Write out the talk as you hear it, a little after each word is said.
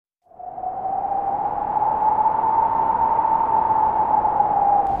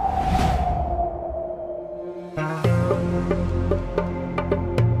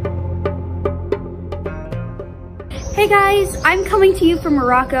guys, I'm coming to you from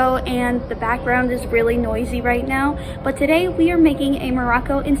Morocco and the background is really noisy right now, but today we are making a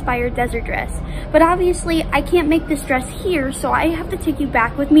Morocco inspired desert dress. But obviously I can't make this dress here, so I have to take you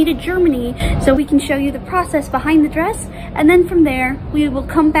back with me to Germany so we can show you the process behind the dress, and then from there we will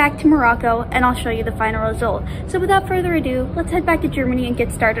come back to Morocco and I'll show you the final result. So without further ado, let's head back to Germany and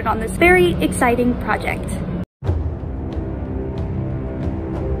get started on this very exciting project.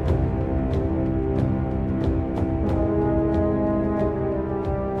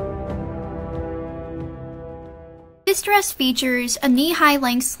 This dress features a knee-high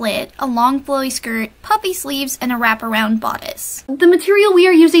length slit, a long flowy skirt, puffy sleeves, and a wraparound bodice. The material we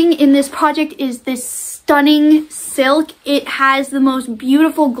are using in this project is this stunning silk. It has the most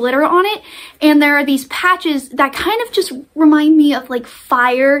beautiful glitter on it, and there are these patches that kind of just remind me of like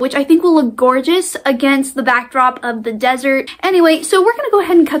fire, which I think will look gorgeous against the backdrop of the desert. Anyway, so we're gonna go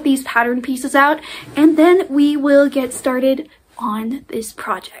ahead and cut these pattern pieces out, and then we will get started on this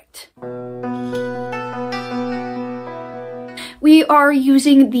project. We are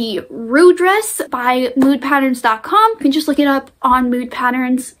using the Rue dress by moodpatterns.com. You can just look it up on Mood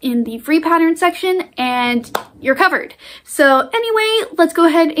Patterns in the free pattern section and you're covered. So anyway, let's go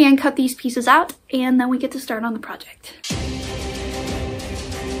ahead and cut these pieces out and then we get to start on the project.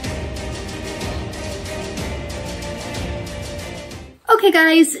 Okay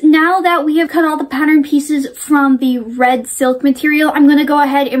guys, now that we have cut all the pattern pieces from the red silk material, I'm going to go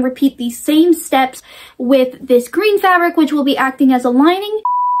ahead and repeat these same steps with this green fabric, which will be acting as a lining.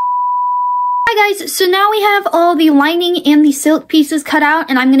 Hi guys, so now we have all the lining and the silk pieces cut out,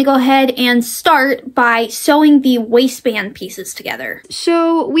 and I'm going to go ahead and start by sewing the waistband pieces together.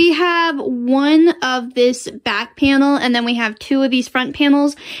 So we have one of this back panel and then we have two of these front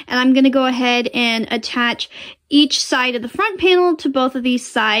panels, and I'm going to go ahead and attach each side of the front panel to both of these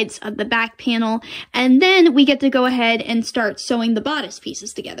sides of the back panel, and then we get to go ahead and start sewing the bodice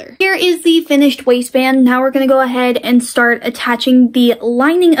pieces together. Here is the finished waistband. Now we're going to go ahead and start attaching the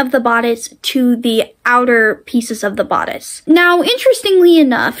lining of the bodice to the outer pieces of the bodice. Now, interestingly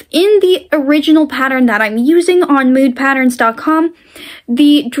enough, in the original pattern that I'm using on moodpatterns.com,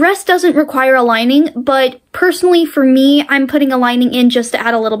 the dress doesn't require a lining, but personally for me, I'm putting a lining in just to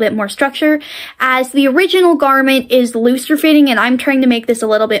add a little bit more structure, as the original garment is looser fitting and I'm trying to make this a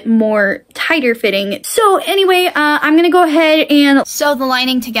little bit more tighter fitting. So anyway, I'm gonna go ahead and sew the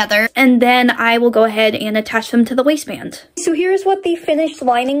lining together, and then I will go ahead and attach them to the waistband. So here's what the finished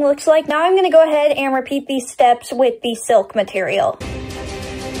lining looks like. Now I'm gonna go ahead and repeat these steps with the silk material.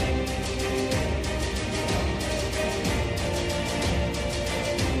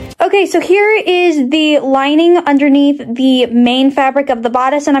 Okay, so here is the lining underneath the main fabric of the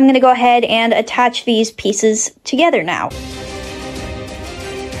bodice, and I'm going to go ahead and attach these pieces together now.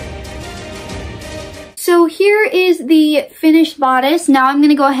 So here is the finished bodice. Now I'm going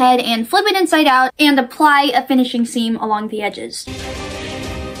to go ahead and flip it inside out and apply a finishing seam along the edges.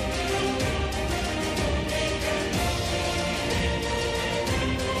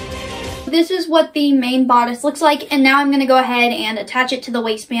 This is what the main bodice looks like, and now I'm going to go ahead and attach it to the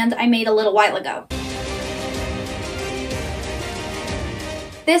waistband I made a little while ago.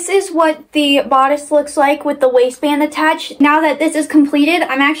 This is what the bodice looks like with the waistband attached. Now that this is completed,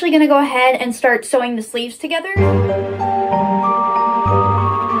 I'm actually going to go ahead and start sewing the sleeves together.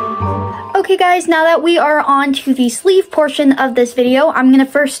 Okay guys, now that we are on to the sleeve portion of this video, I'm going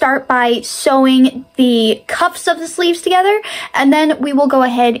to first start by sewing the cuffs of the sleeves together, and then we will go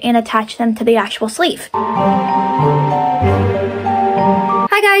ahead and attach them to the actual sleeve.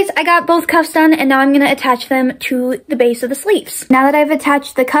 Hi guys, I got both cuffs done, and now I'm going to attach them to the base of the sleeves. Now that I've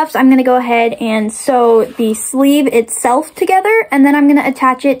attached the cuffs, I'm going to go ahead and sew the sleeve itself together, and then I'm going to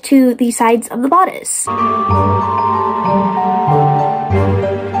attach it to the sides of the bodice.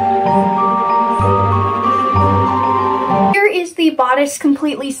 The bodice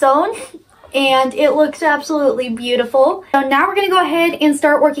completely sewn, and it looks absolutely beautiful. So now we're going to go ahead and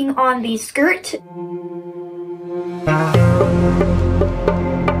start working on the skirt.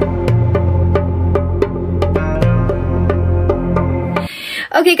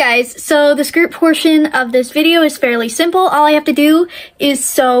 Okay guys, so the skirt portion of this video is fairly simple. All I have to do is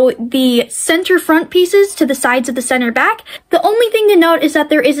sew the center front pieces to the sides of the center back. The only thing to note is that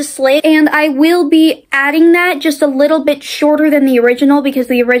there is a slit, and I will be adding that just a little bit shorter than the original because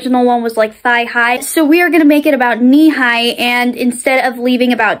the original one was like thigh high. So we are going to make it about knee high, and instead of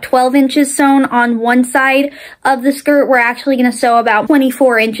leaving about 12 inches sewn on one side of the skirt, we're actually going to sew about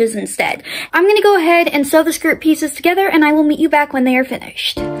 24 inches instead. I'm going to go ahead and sew the skirt pieces together, and I will meet you back when they are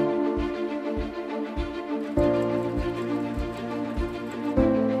finished.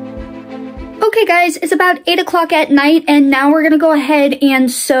 Okay guys, it's about 8 o'clock at night, and now we're gonna go ahead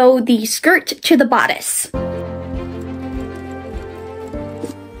and sew the skirt to the bodice.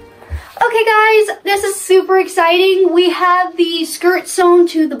 Okay guys, this is super exciting. We have the skirt sewn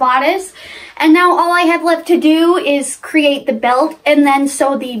to the bodice, and now all I have left to do is create the belt and then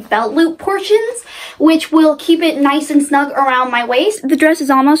sew the belt loop portions, which will keep it nice and snug around my waist. The dress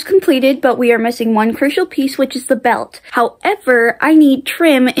is almost completed, but we are missing one crucial piece, which is the belt. However, I need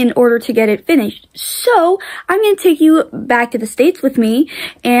trim in order to get it finished. So I'm gonna take you back to the States with me,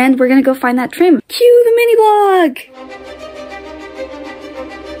 and we're gonna go find that trim. Cue the mini vlog!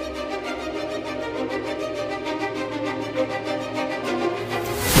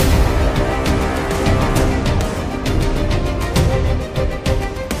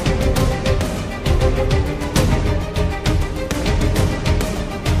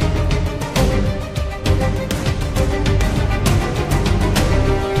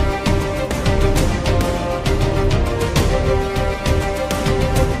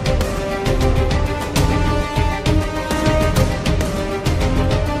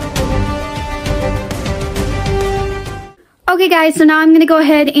 Okay guys, so now I'm gonna go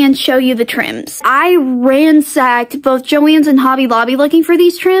ahead and show you the trims. I ransacked both Joann's and Hobby Lobby looking for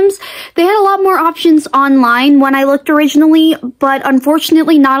these trims. They had a lot more options online when I looked originally, but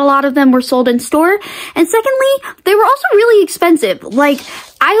unfortunately not a lot of them were sold in store. And secondly, they were also really expensive. Like,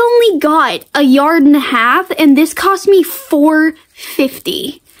 I only got 1.5 yards, and this cost me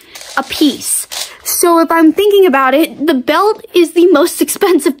 $4.50 a piece. So if I'm thinking about it, the belt is the most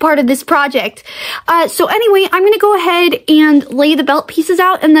expensive part of this project. So anyway, I'm gonna go ahead and lay the belt pieces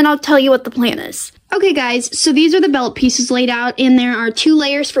out, and then I'll tell you what the plan is. Okay guys, so these are the belt pieces laid out, and there are 2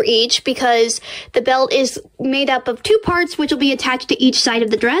 layers for each because the belt is made up of 2 parts which will be attached to each side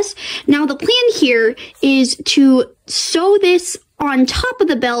of the dress. Now the plan here is to sew this on top of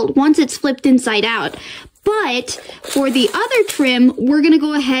the belt once it's flipped inside out. But for the other trim, we're going to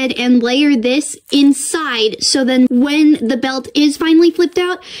go ahead and layer this inside, so then when the belt is finally flipped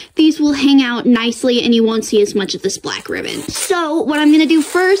out, these will hang out nicely and you won't see as much of this black ribbon. So what I'm going to do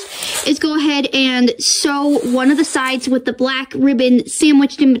first is go ahead and sew one of the sides with the black ribbon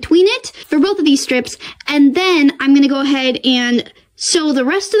sandwiched in between it for both of these strips, and then I'm going to go ahead and sew the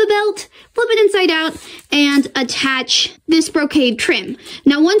rest of the belt, flip it inside out, and attach this brocade trim.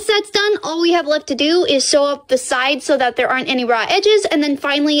 Now once that's done, all we have left to do is sew up the sides so that there aren't any raw edges, and then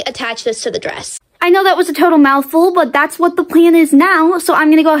finally attach this to the dress. I know that was a total mouthful, but that's what the plan is now, so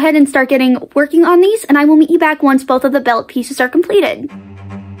I'm gonna go ahead and start working on these, and I will meet you back once both of the belt pieces are completed.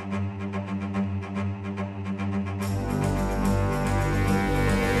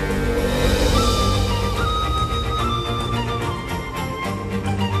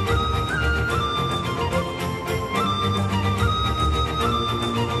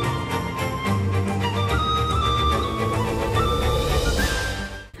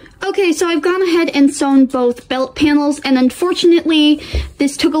 Okay, so I've gone ahead and sewn both belt panels, and unfortunately,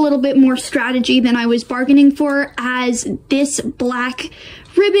 this took a little bit more strategy than I was bargaining for, as this black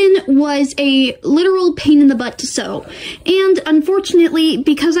ribbon was a literal pain in the butt to sew. And unfortunately,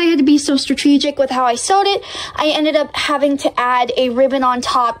 because I had to be so strategic with how I sewed it, I ended up having to add a ribbon on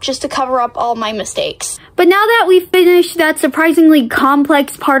top just to cover up all my mistakes. But now that we've finished that surprisingly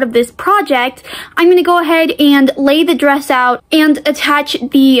complex part of this project, I'm going to go ahead and lay the dress out and attach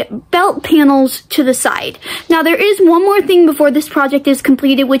the belt panels to the side. Now there is one more thing before this project is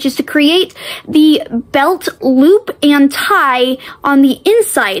completed, which is to create the belt loop and tie on the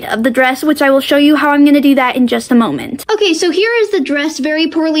inside of the dress, which I will show you how I'm going to do that in just a moment. Okay, so here is the dress very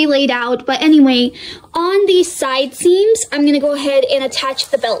poorly laid out, but anyway, on these side seams, I'm going to go ahead and attach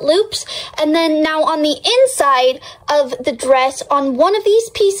the belt loops, and then now on the inside of the dress, on one of these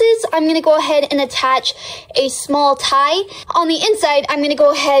pieces, I'm going to go ahead and attach a small tie. On the inside, I'm going to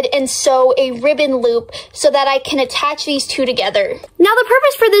go ahead and sew a ribbon loop so that I can attach these two together. Now the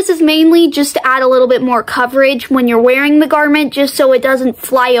purpose for this is mainly just to add a little bit more coverage when you're wearing the garment, just so it doesn't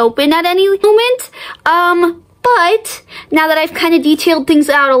fly open at any moment. But now that I've kind of detailed things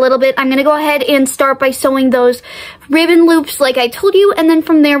out a little bit, I'm going to go ahead and start by sewing those ribbon loops like I told you, and then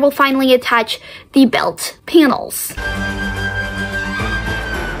from there we'll finally attach the belt panels.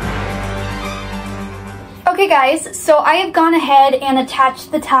 Okay guys, so I have gone ahead and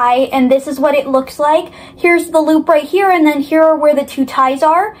attached the tie, and this is what it looks like. Here's the loop right here, and then here are where the two ties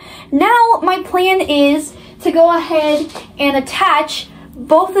are. Now my plan is to go ahead and attach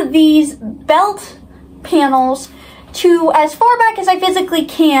both of these belt panels to as far back as I physically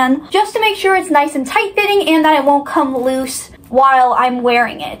can, just to make sure it's nice and tight fitting and that it won't come loose while I'm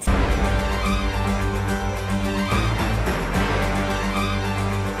wearing it.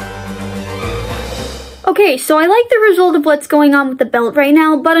 Okay, so I like the result of what's going on with the belt right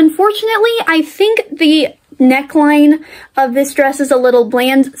now, but unfortunately, I think the neckline of this dress is a little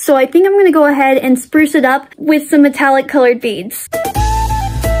bland, so I think I'm gonna go ahead and spruce it up with some metallic colored beads.